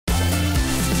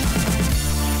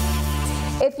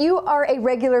If you are a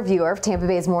regular viewer of Tampa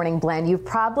Bay's Morning Blend, you've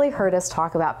probably heard us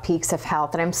talk about Peaks of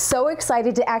Health, and I'm so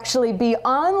excited to actually be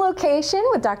on location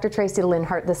with Dr. Tracy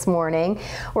Linhart this morning,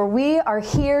 where we are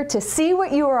here to see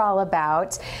what you are all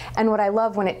about. And what I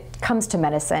love when it comes to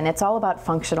medicine, it's all about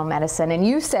functional medicine. And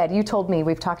you told me,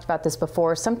 we've talked about this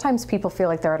before, sometimes people feel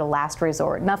like they're at a last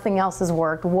resort. Nothing else has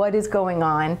worked. What is going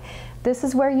on? This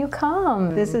is where you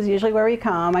come. This is usually where we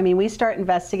come. I mean, we start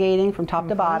investigating from top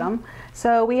to bottom.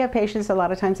 So we have patients a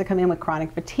lot of times that come in with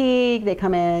chronic fatigue. They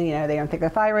come in, they don't think their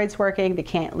thyroid's working, they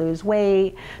can't lose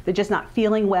weight, they're just not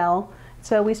feeling well.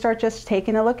 So we start just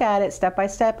taking a look at it step by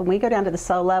step, and we go down to the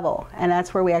cell level, and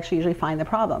that's where we actually usually find the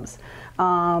problems.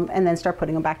 And then start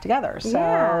putting them back together. So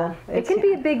yeah, it can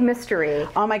be a big mystery.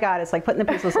 Oh my God, it's like putting the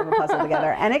pieces of a puzzle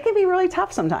together, and it can be really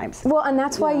tough sometimes. Well, and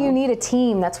that's why you need a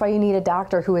team. That's why you need a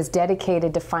doctor who is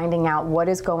dedicated to finding out what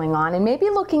is going on, and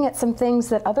maybe looking at some things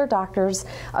that other doctors,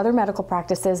 other medical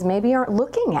practices maybe aren't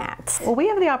looking at. Well, we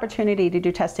have the opportunity to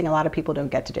do testing a lot of people don't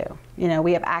get to do.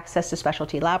 We have access to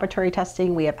specialty laboratory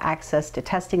testing. We have access to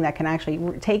testing that can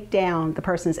actually take down the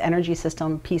person's energy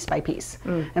system piece by piece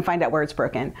and find out where it's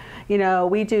broken.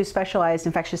 We do specialized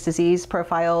infectious disease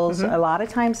profiles. A lot of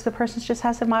times the person just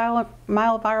has a mild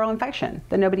viral infection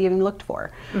that nobody even looked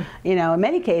for. In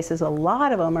many cases, a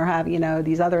lot of them are having,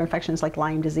 these other infections like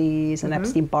Lyme disease and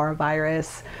Epstein-Barr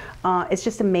virus. It's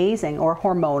just amazing. Or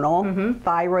hormonal.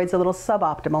 Thyroid's a little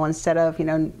suboptimal instead of,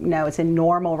 it's in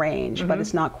normal range, but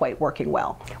it's not quite working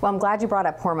well. Well, I'm glad you brought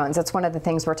up hormones. That's one of the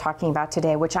things we're talking about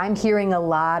today, which I'm hearing a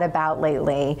lot about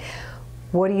lately.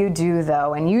 What do you do,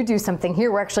 though? And you do something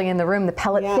here. We're actually in the room, the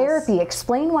pellet therapy.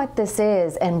 Explain what this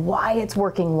is and why it's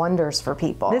working wonders for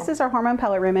people. This is our hormone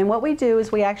pellet room, and what we do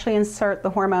is we actually insert the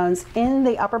hormones in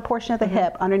the upper portion of the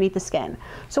hip underneath the skin.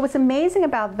 So what's amazing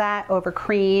about that over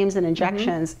creams and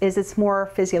injections is it's more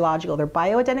physiological. They're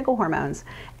bioidentical hormones,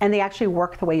 and they actually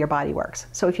work the way your body works.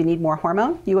 So if you need more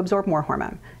hormone, you absorb more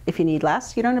hormone. If you need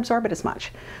less, you don't absorb it as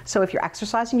much. So if you're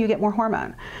exercising, you get more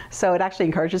hormone. So it actually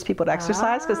encourages people to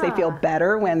exercise because they feel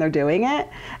better when they're doing it.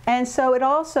 And so it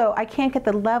also, I can't get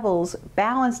the levels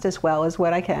balanced as well as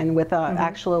what I can with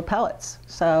actual pellets.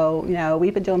 So,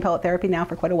 we've been doing pellet therapy now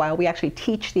for quite a while. We actually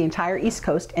teach the entire East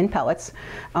Coast in pellets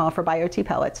for BioT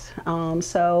pellets.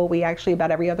 So we actually, about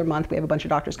every other month, we have a bunch of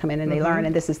doctors come in and they learn,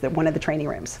 and this is one of the training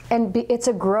rooms. And it's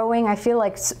a growing, I feel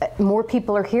like more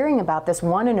people are hearing about this,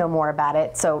 want to know more about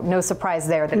it. So no surprise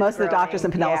there that most of the doctors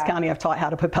in Pinellas County have taught how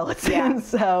to put pellets in.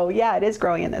 So yeah, it is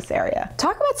growing in this area.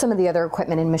 Talk about some of the other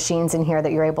equipment and machines in here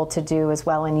that you're able to do as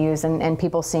well and use, and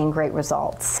people seeing great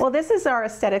results. Well, this is our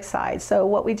aesthetic side. So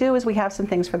what we do is we have some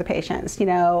things for the patients.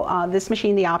 This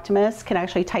machine, the Optimus, can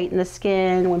actually tighten the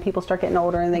skin when people start getting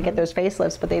older and they get those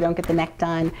facelifts, but they don't get the neck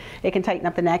done. It can tighten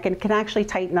up the neck and can actually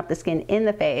tighten up the skin in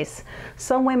the face.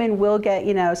 Some women will get,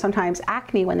 sometimes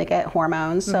acne when they get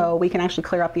hormones, so we can actually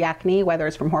clear up the acne, whether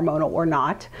it's from hormonal or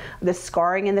not. The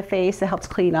scarring in the face, it helps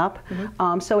clean up.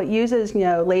 So it uses,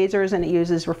 lasers, and it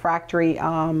uses refractory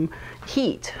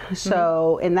heat.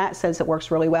 So in that sense, it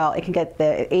works really well. It can get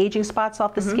the aging spots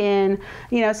off the skin.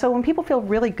 So when people feel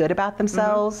really good about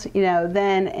themselves,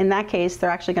 then in that case, they're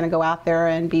actually going to go out there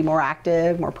and be more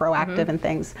active, more proactive and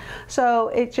things. So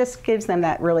it just gives them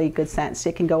that really good sense.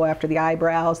 It can go after the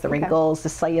eyebrows, the wrinkles, the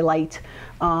cellulite.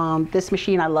 This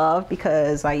machine I love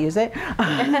because I use it.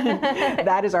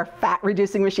 That is our fat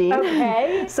reducing machine.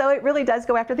 Okay. So it really does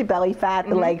go after the belly fat,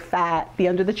 the leg fat, the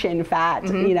under the chin fat,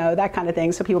 that kind of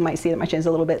thing. So people might see that my chin's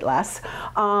a little bit less.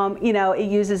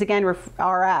 It uses, again,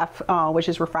 RF, which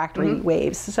is refractory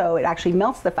waves. So it actually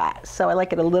melts the fat. So I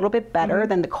like it a little bit better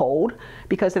than the cold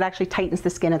because it actually tightens the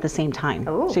skin at the same time.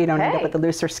 So you don't end up with the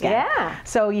looser skin. Yeah.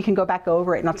 So you can go back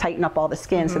over it and it'll tighten up all the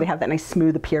skin so they have that nice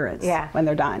smooth appearance when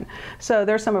they're done. So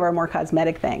there's some of our more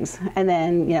cosmetic things. And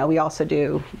then, we also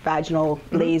do vaginal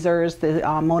lasers. The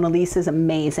Mona Lisa is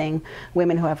amazing.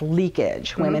 Women who have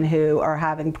leakage, women who are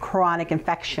having chronic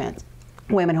infections,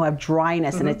 women who have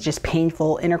dryness and it's just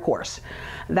painful intercourse.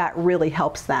 That really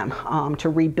helps them to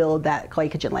rebuild that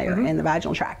glycogen layer in the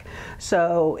vaginal tract.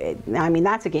 So,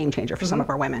 that's a game changer for some of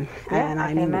our women.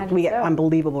 And we get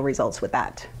unbelievable results with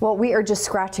that. Well, we are just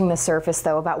scratching the surface,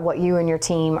 though, about what you and your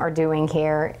team are doing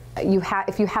here.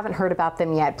 If you haven't heard about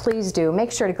them yet, please do.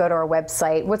 Make sure to go to our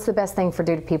website. What's the best thing for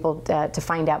people to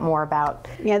find out more about?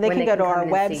 Yeah, they can go to our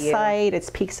website. It's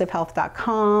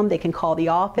peaksofhealth.com. They can call the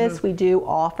office. We do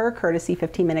offer courtesy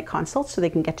 15-minute consults so they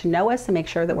can get to know us and make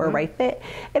sure that we're a right fit.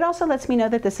 It also lets me know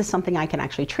that this is something I can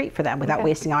actually treat for them without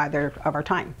wasting either of our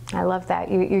time. I love that.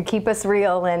 You keep us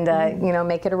real and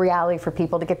make it a reality for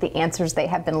people to get the answers they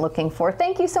have been looking for.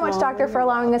 Thank you so much, Doctor, for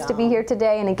allowing us to be here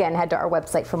today. And again, head to our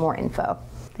website for more info.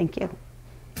 Thank you.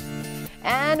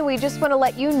 And we just want to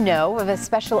let you know of a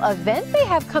special event they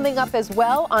have coming up as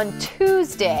well on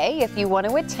Tuesday. If you want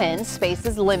to attend, space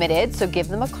is limited, so give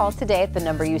them a call today at the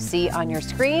number you see on your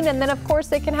screen. And then, of course,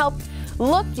 they can help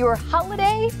look your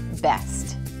holiday best.